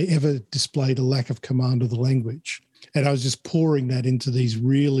if I ever displayed a lack of command of the language. And I was just pouring that into these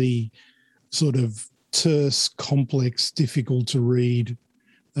really sort of terse, complex, difficult to read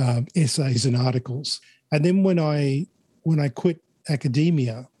essays and articles. And then when I quit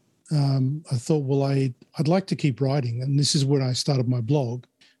academia, I thought, well, I'd like to keep writing. And this is when I started my blog.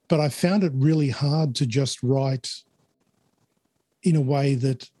 But I found it really hard to just write in a way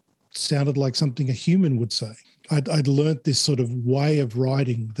that sounded like something a human would say. I'd learnt this sort of way of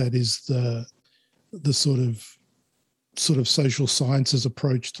writing that is the sort of social sciences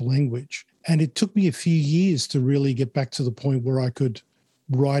approach to language. And it took me a few years to really get back to the point where I could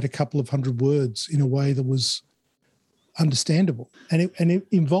write a couple of hundred words in a way that was understandable. And it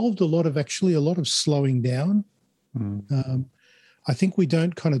involved a lot of slowing down. I think we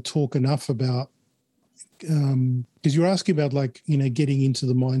don't kind of talk enough about, because you're asking about getting into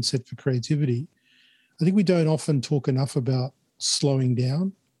the mindset for creativity. I think we don't often talk enough about slowing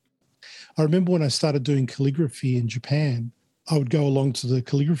down. I remember when I started doing calligraphy in Japan, I would go along to the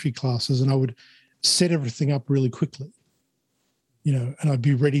calligraphy classes and I would set everything up really quickly, and I'd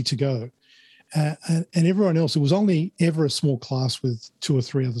be ready to go. And everyone else, it was only ever a small class with 2 or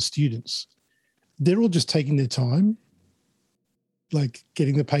 3 other students. They're all just taking their time, like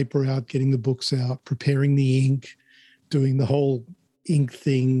getting the paper out, getting the books out, preparing the ink, doing the whole ink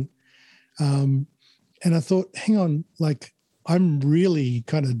thing. And I thought, hang on, I'm really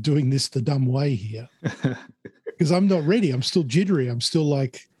kind of doing this the dumb way here because I'm not ready. I'm still jittery. I'm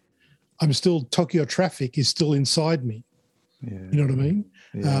still Tokyo traffic is still inside me. Yeah. You know what I mean?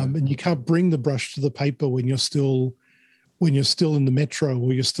 Yeah. And you can't bring the brush to the paper when you're still in the metro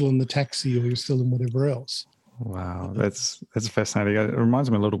or you're still in the taxi or you're still in whatever else. Wow, that's fascinating. It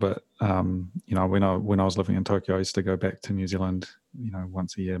reminds me a little bit, when I was living in Tokyo, I used to go back to New Zealand,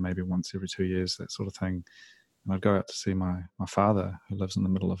 once a year, maybe once every 2 years, that sort of thing. And I'd go out to see my father, who lives in the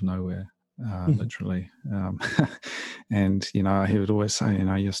middle of nowhere, literally. And, he would always say,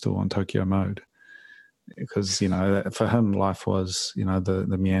 you're still on Tokyo mode. Because, for him, life was,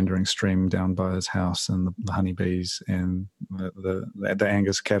 the meandering stream down by his house and the honeybees and the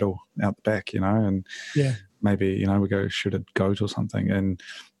Angus cattle out the back, and yeah. Maybe, we go shoot a goat or something. And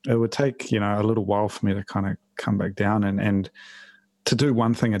it would take, a little while for me to kind of come back down and to do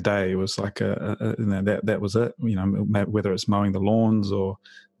one thing a day was like that was it, whether it's mowing the lawns or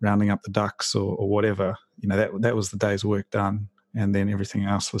rounding up the ducks or whatever, that was the day's work done. And then everything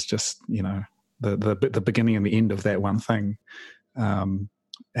else was just, the beginning and the end of that one thing.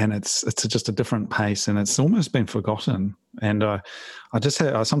 And it's just a different pace and it's almost been forgotten. And I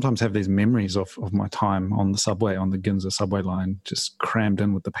sometimes have these memories of my time on the subway, on the Ginza subway line, just crammed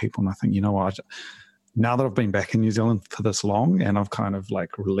in with the people. And I think, now that I've been back in New Zealand for this long and I've kind of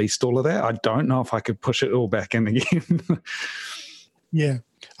released all of that, I don't know if I could push it all back in again. Yeah.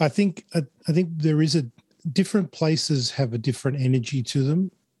 I think there is different places have a different energy to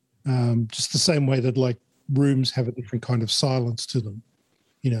them. Just the same way that rooms have a different kind of silence to them.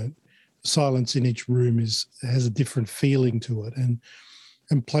 Silence in each room has a different feeling to it, and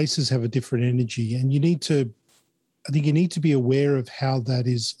places have a different energy. And I think you need to be aware of how that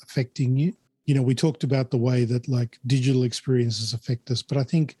is affecting you. We talked about the way that digital experiences affect us, but I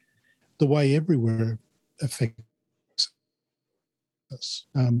think the way everywhere affects us.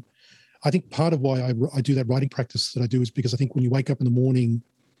 I think part of why I do that writing practice that I do is because I think when you wake up in the morning,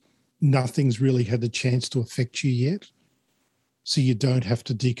 nothing's really had the chance to affect you yet. So you don't have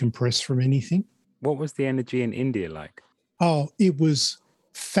to decompress from anything. What was the energy in India like? Oh, it was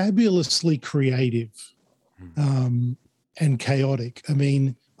fabulously creative and chaotic. I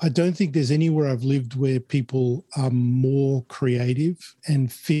mean, I don't think there's anywhere I've lived where people are more creative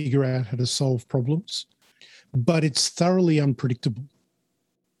and figure out how to solve problems, but it's thoroughly unpredictable.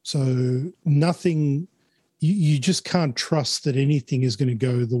 So nothing you just can't trust that anything is going to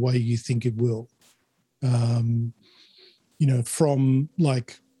go the way you think it will. From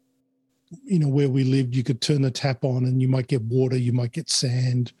like, where we lived, you could turn the tap on and you might get water, you might get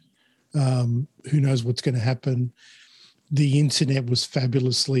sand. Who knows what's going to happen? The internet was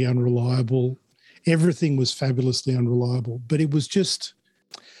fabulously unreliable. Everything was fabulously unreliable. But it was just,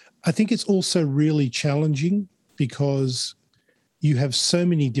 I think it's also really challenging because you have so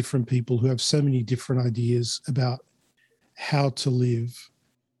many different people who have so many different ideas about how to live.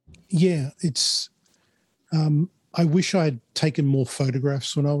 Yeah, it's, I wish I had taken more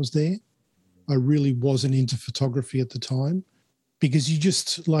photographs when I was there. I really wasn't into photography at the time because you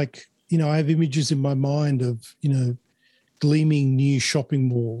just like, I have images in my mind of, gleaming new shopping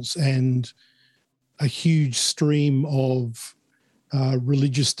malls and a huge stream of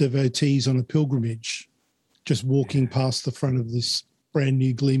religious devotees on a pilgrimage just walking past the front of this brand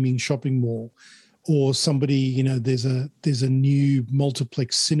new gleaming shopping mall, or somebody, there's a new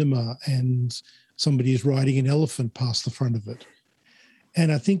multiplex cinema and somebody is riding an elephant past the front of it.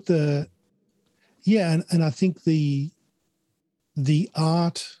 And I think and I think the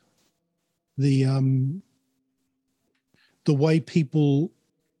art, the way people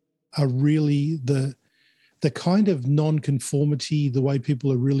are really the kind of non-conformity, the way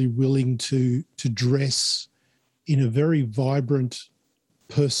people are really willing to dress in a very vibrant,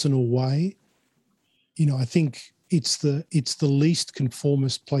 personal way. I think it's the least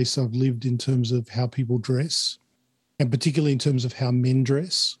conformist place I've lived in terms of how people dress, and particularly in terms of how men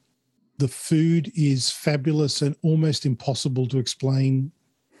dress. The food is fabulous and almost impossible to explain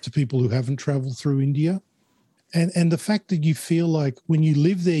to people who haven't traveled through India. And the fact that you feel like when you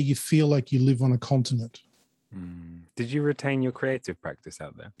live there, you feel like you live on a continent. Did you retain your creative practice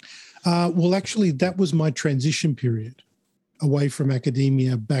out there? Well, actually, that was my transition period away from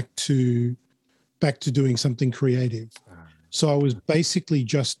academia back to doing something creative. So I was basically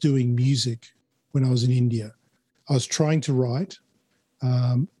just doing music when I was in India. I was trying to write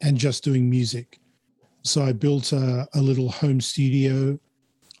and just doing music. So I built a little home studio.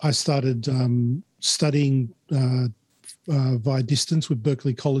 I started studying via distance with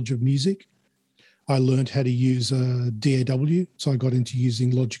Berklee College of Music. I learned how to use DAW, so I got into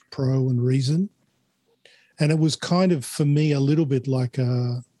using Logic Pro and Reason. And it was kind of, for me, a little bit like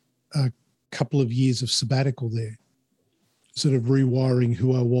a couple of years of sabbatical there, sort of rewiring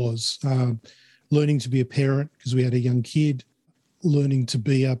who I was, learning to be a parent because we had a young kid, learning to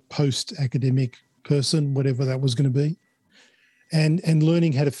be a post-academic person, whatever that was going to be, and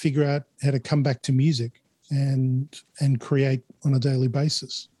learning how to figure out how to come back to music and create on a daily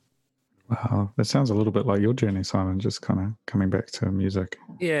basis. Wow, that sounds a little bit like your journey, Simon, just kind of coming back to music.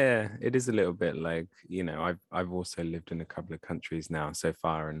 Yeah, it is a little bit like, I've also lived in a couple of countries now so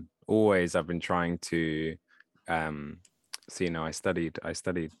far, and always I've been trying to, I studied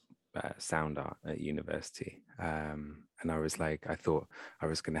sound art at university, and I thought I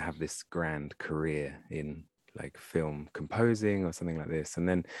was going to have this grand career in like film composing or something like this, and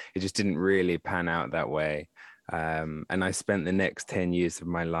then it just didn't really pan out that way. And I spent the next 10 years of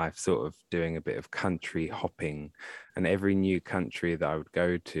my life sort of doing a bit of country hopping, and every new country that I would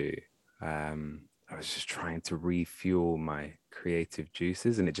go to, I was just trying to refuel my creative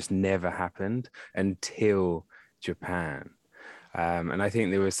juices, and it just never happened until Japan. And I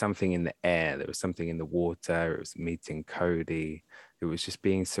think there was something in the air, there was something in the water, it was meeting Cody, it was just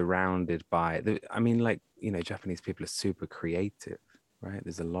being surrounded by, Japanese people are super creative. Right,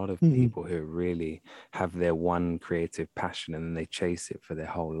 there's a lot of people who really have their one creative passion and then they chase it for their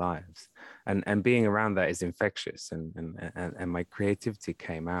whole lives, and being around that is infectious, and my creativity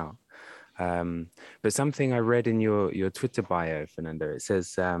came out. But something I read in your Twitter bio, Fernando, it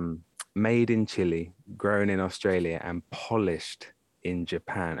says made in Chile, grown in Australia, and polished in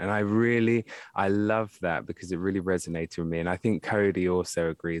Japan. And I love that because it really resonated with me, and I think Cody also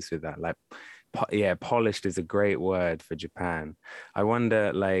agrees with that. Like, polished is a great word for Japan. I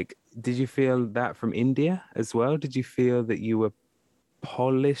wonder, did you feel that from India as well? Did you feel that you were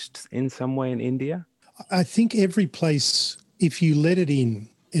polished in some way in India? I think every place, if you let it in,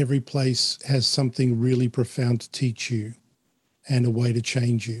 every place has something really profound to teach you and a way to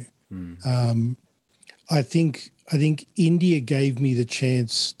change you. I think India gave me the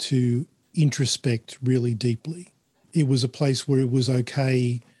chance to introspect really deeply. It was a place where it was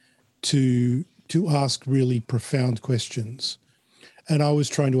okay to ask really profound questions. And I was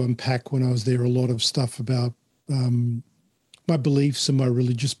trying to unpack when I was there a lot of stuff about my beliefs and my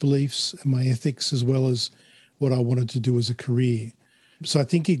religious beliefs and my ethics, as well as what I wanted to do as a career. So I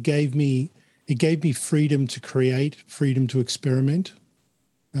think it gave me freedom to create, freedom to experiment,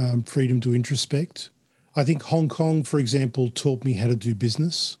 freedom to introspect. I think Hong Kong, for example, taught me how to do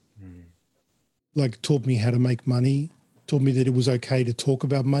business, like taught me how to make money, taught me that it was okay to talk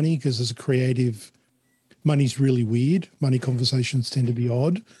about money, because as a creative, money's really weird. Money conversations tend to be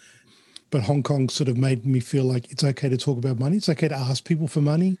odd. But Hong Kong sort of made me feel like it's okay to talk about money. It's okay to ask people for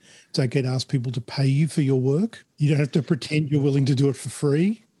money. It's okay to ask people to pay you for your work. You don't have to pretend you're willing to do it for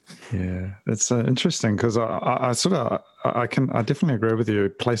free. Yeah, it's interesting, because I definitely agree with you.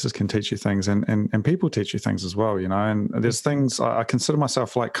 Places can teach you things, and people teach you things as well, you know. And there's things I consider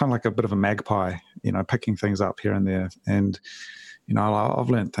myself like kind of like a bit of a magpie, you know, picking things up here and there. And you know, I've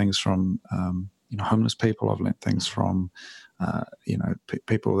learned things from you know, homeless people. I've learned things from you know,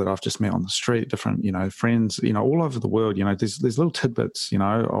 people that I've just met on the street, different, you know, friends, you know, all over the world. You know, there's little tidbits, you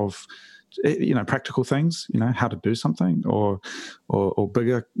know, of, you know, practical things, you know, how to do something, or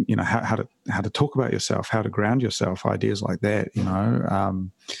bigger, you know, how to talk about yourself, how to ground yourself, ideas like that, you know.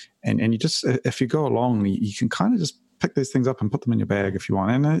 And you just, if you go along, you can kind of just pick these things up and put them in your bag if you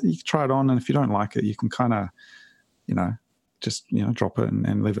want, and you can try it on, and if you don't like it, you can kind of, you know, just, you know, drop it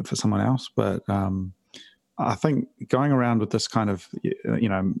and leave it for someone else. But I think going around with this kind of, you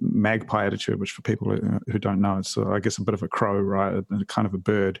know, magpie attitude, which for people who don't know, it's I guess a bit of a crow, right? Kind of a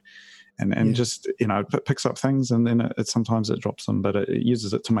bird, and just, you know, it picks up things, and then sometimes it drops them, but it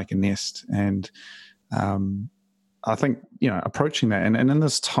uses it to make a nest. And I think, you know, approaching that, and in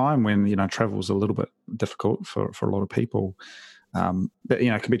this time when, you know, travel is a little bit difficult for a lot of people, but, you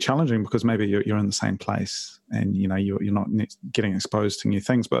know, it can be challenging because maybe you're in the same place, and, you know, you're not getting exposed to new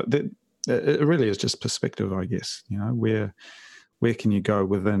things, but it really is just perspective, I guess. You know, where can you go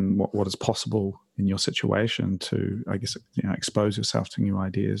within what is possible in your situation to, I guess, you know, expose yourself to new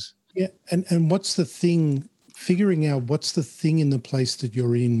ideas. Yeah, and what's the thing, figuring out what's the thing in the place that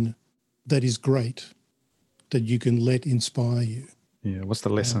you're in that is great, that you can let inspire you. Yeah, what's the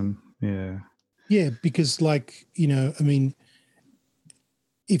lesson? Yeah, because, like, you know, I mean,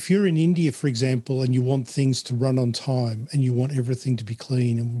 if you're in India, for example, and you want things to run on time, and you want everything to be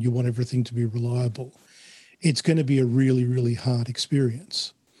clean, and you want everything to be reliable, it's going to be a really, really hard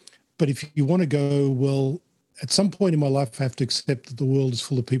experience. But if you want to go, well, at some point in my life, I have to accept that the world is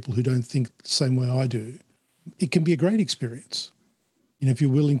full of people who don't think the same way I do, it can be a great experience. You know, if you're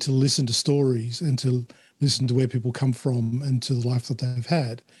willing to listen to stories and to listen to where people come from and to the life that they've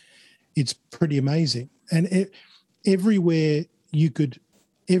had, it's pretty amazing. And everywhere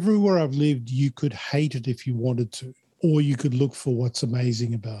I've lived, you could hate it if you wanted to, or you could look for what's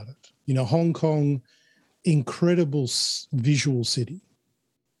amazing about it. You know, Hong Kong, incredible visual city,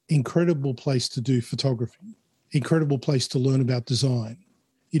 incredible place to do photography, incredible place to learn about design.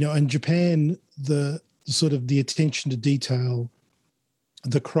 You know, and Japan, the sort of the attention to detail,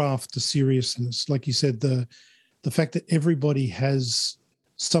 the craft, the seriousness, like you said, the fact that everybody has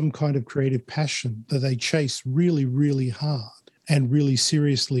some kind of creative passion that they chase really, really hard and really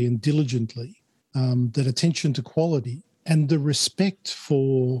seriously and diligently, that attention to quality and the respect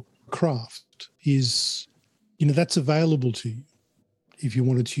for craft is, you know, that's available to you if you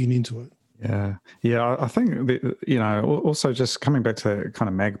want to tune into it. Yeah. I think you know, also just coming back to that kind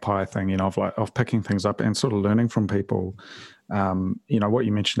of magpie thing, you know, of picking things up and sort of learning from people. You know, what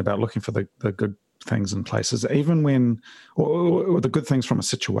you mentioned about looking for the good things in places, even when, or the good things from a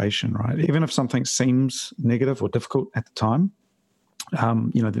situation, right? Even if something seems negative or difficult at the time,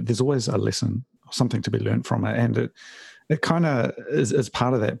 you know, there's always a lesson, something to be learned from it, and it kind of is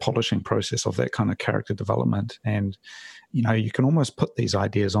part of that polishing process of that kind of character development. And you know, you can almost put these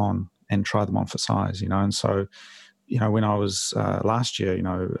ideas on and try them on for size, you know. And so, you know, when I was last year, you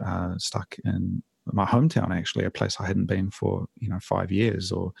know, stuck in my hometown, actually, a place I hadn't been for, you know, 5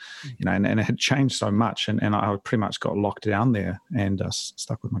 years, or, you know, and it had changed so much. And I pretty much got locked down there and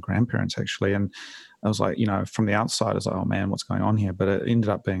stuck with my grandparents, actually. And I was like, you know, from the outside, I was like, oh man, what's going on here? But it ended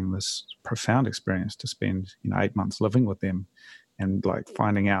up being this profound experience to spend, you know, 8 months living with them and like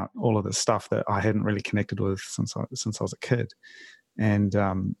finding out all of this stuff that I hadn't really connected with since I was a kid. And,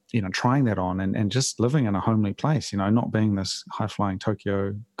 you know, trying that on and just living in a homely place, you know, not being this high-flying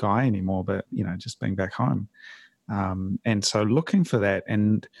Tokyo guy anymore, but, you know, just being back home. And so looking for that,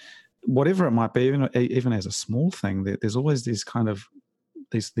 and whatever it might be, even as a small thing, there's always these kind of,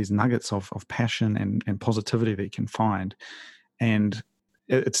 these nuggets of passion and positivity that you can find. And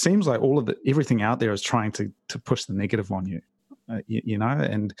it seems like everything out there is trying to push the negative on you, you know,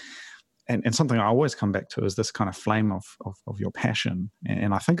 and something I always come back to is this kind of flame of your passion.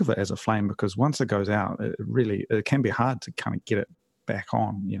 And I think of it as a flame because once it goes out, it can be hard to kind of get it back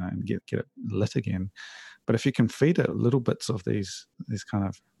on, you know, and get it lit again. But if you can feed it little bits of these kind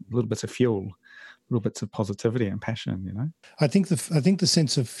of little bits of fuel, little bits of positivity and passion, you know. I think the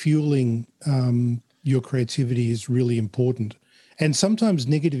sense of fueling your creativity is really important. And sometimes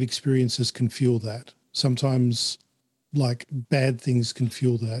negative experiences can fuel that. Sometimes like bad things can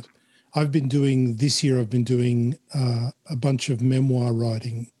fuel that. This year I've been doing a bunch of memoir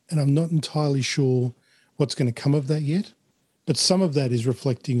writing, and I'm not entirely sure what's going to come of that yet. But some of that is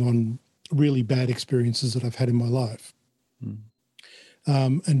reflecting on really bad experiences that I've had in my life.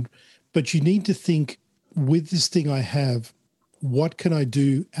 But you need to think, with this thing I have, what can I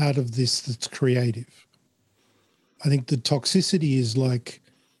do out of this that's creative? I think the toxicity is like,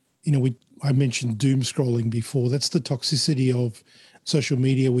 I mentioned doom scrolling before. That's the toxicity of social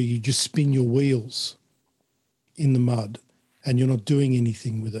media, where you just spin your wheels in the mud and you're not doing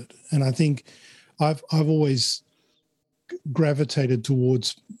anything with it. And I think I've always gravitated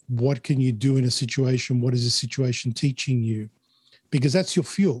towards, what can you do in a situation? What is a situation teaching you? Because that's your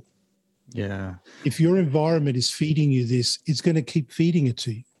fuel. Yeah. If your environment is feeding you this, it's going to keep feeding it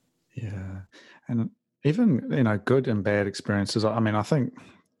to you. Yeah. And even, good and bad experiences. I mean, I think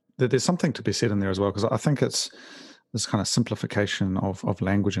that there's something to be said in there as well, because I think it's this kind of simplification of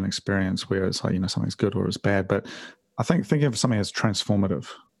language and experience, where it's like, something's good or it's bad. But I think thinking of something as transformative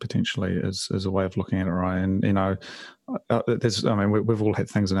potentially is a way of looking at it, right? And we've all had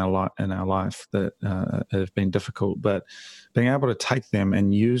things in our life that have been difficult, but being able to take them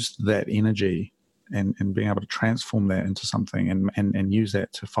and use that energy and being able to transform that into something and use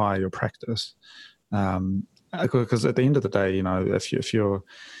that to fire your practice, because at the end of the day,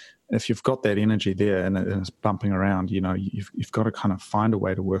 if you've got that energy there and it's bumping around, you've got to kind of find a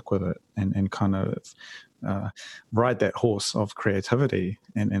way to work with it and kind of ride that horse of creativity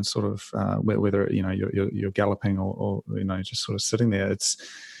and sort of whether you're galloping or just sort of sitting there.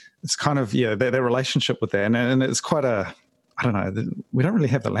 It's kind of their relationship with that, and it's quite a, I don't know, we don't really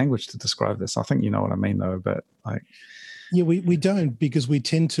have the language to describe this. I think you know what I mean though, but like. Yeah, we don't, because we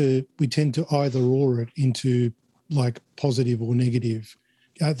tend to either or it into like positive or negative.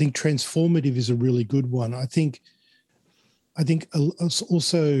 I think transformative is a really good one. I think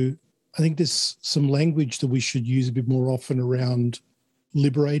also, I think there's some language that we should use a bit more often around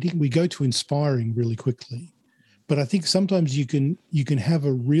liberating. We go to inspiring really quickly, but I think sometimes you can have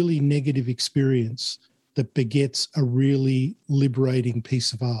a really negative experience that begets a really liberating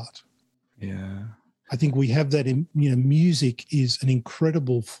piece of art. Yeah. I think we have that in, music is an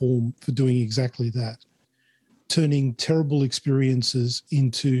incredible form for doing exactly that. Turning terrible experiences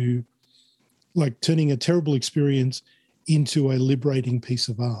into, turning a terrible experience into a liberating piece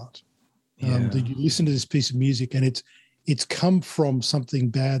of art. That you listen to this piece of music and it's come from something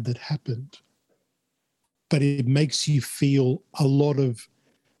bad that happened, but it makes you feel a lot of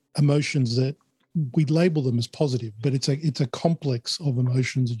emotions that we label them as positive, but it's a complex of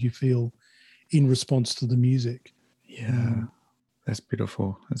emotions that you feel in response to the music. Yeah. That's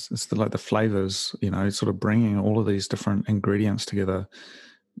beautiful. It's like the flavors, sort of bringing all of these different ingredients together,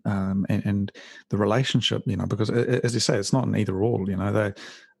 and the relationship, because as you say, it's not an either or.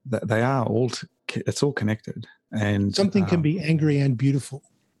 They are all. It's all connected, and something can be angry and beautiful.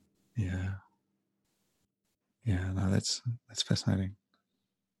 Yeah. Yeah. No, that's fascinating.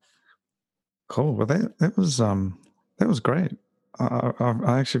 Cool. Well, that was great.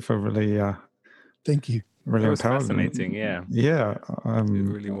 I actually feel really. Thank you. Really fascinating, yeah. Yeah. It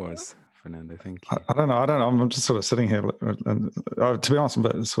really was, Fernando. Thank you. I don't know. I'm just sort of sitting here, and to be honest, I'm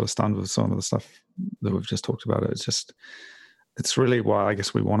a bit sort of stunned with some of the stuff that we've just talked about. It's really why I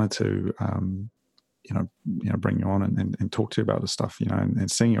guess we wanted to, bring you on and talk to you about this stuff,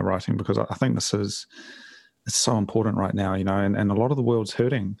 and seeing your writing, because I think it's so important right now, and a lot of the world's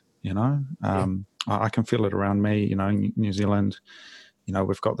hurting, I can feel it around me, in New Zealand.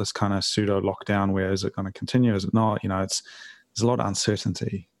 We've got this kind of pseudo lockdown. Where is it going to continue? Is it not? There's a lot of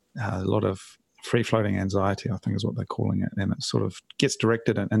uncertainty, a lot of free floating anxiety, I think is what they're calling it. And it sort of gets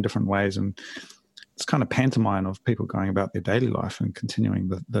directed in different ways. And it's kind of pantomime of people going about their daily life and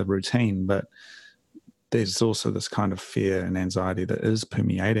continuing the routine. But there's also this kind of fear and anxiety that is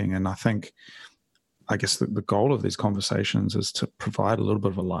permeating. And I guess the goal of these conversations is to provide a little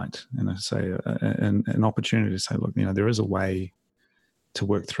bit of a light and to say an opportunity to say, look, there is a way to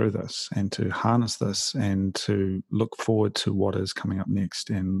work through this and to harness this and to look forward to what is coming up next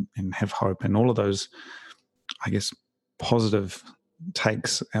and have hope and all of those, I guess, positive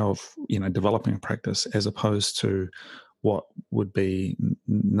takes of, developing a practice, as opposed to what would be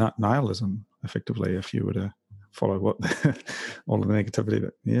nihilism, effectively, if you were to follow what all of the negativity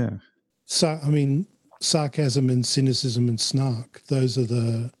that, yeah. So, I mean, sarcasm and cynicism and snark, those are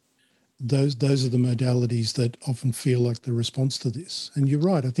the modalities that often feel like the response to this. And you're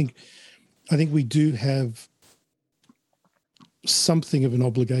right. I think we do have something of an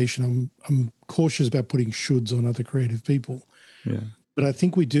obligation. I'm cautious about putting shoulds on other creative people. Yeah. But I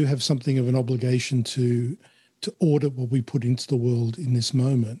think we do have something of an obligation to audit what we put into the world in this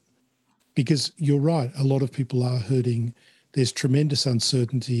moment. Because you're right, a lot of people are hurting. There's tremendous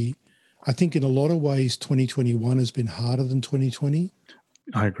uncertainty. I think in a lot of ways, 2021 has been harder than 2020.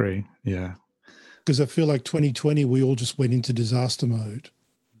 I agree, yeah. Because I feel like 2020, we all just went into disaster mode.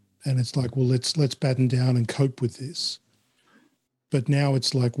 And it's like, well, let's batten down and cope with this. But now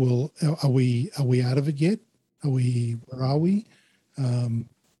it's like, well, are we out of it yet? Where are we?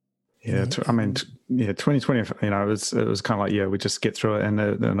 Yeah, 2020. It was kind of like, we just get through it, and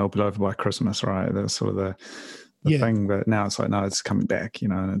then it'll be over by Christmas, right? That's sort of the thing. But now it's like, no, it's coming back,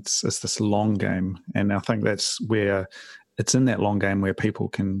 and it's this long game, and I think that's where it's in that long game where people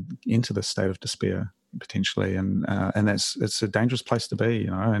can enter this state of despair potentially, and it's a dangerous place to be,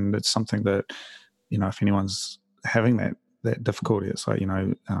 and it's something that, if anyone's having that difficulty, it's like,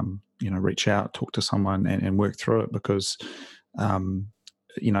 reach out, talk to someone, and work through it, because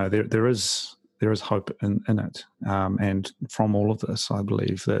there is hope in it, and from all of this, I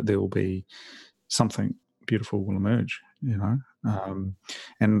believe that there will be something beautiful will emerge.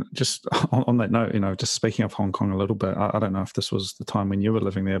 And just on that note, just speaking of Hong Kong a little bit, I don't know if this was the time when you were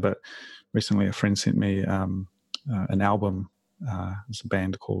living there, but recently a friend sent me an album. It's a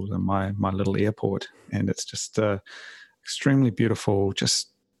band called My Little Airport, and it's just extremely beautiful.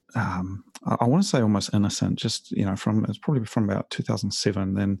 Just I want to say almost innocent. Just it's probably from about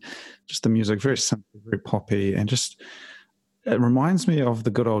 2007. Then just the music, very simple, very poppy, and just it reminds me of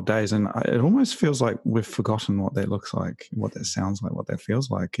the good old days. And it almost feels like we've forgotten what that looks like, what that sounds like, what that feels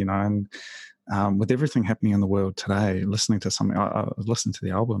like. And with everything happening in the world today, listening to something, I listened to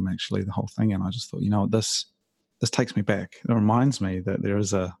the album actually, the whole thing, and I just thought, this takes me back. It reminds me that there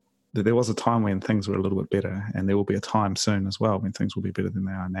was a time when things were a little bit better, and there will be a time soon as well when things will be better than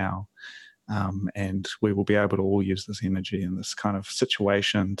they are now. And we will be able to all use this energy and this kind of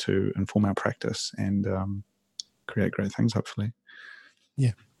situation to inform our practice and create great things, hopefully.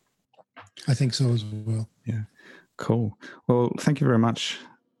 Yeah, I think so as well. Yeah, cool. Well, thank you very much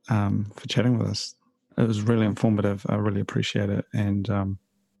for chatting with us. It was really informative. I really appreciate it. And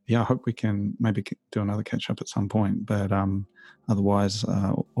I hope we can maybe do another catch up at some point. But otherwise,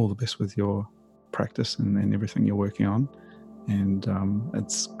 all the best with your practice and everything you're working on. And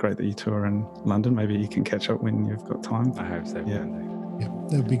it's great that you tour in London. Maybe you can catch up when you've got time. I hope so. Yeah,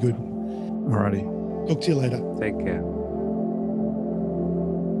 that would be good. Alrighty. Talk to you later. Take care.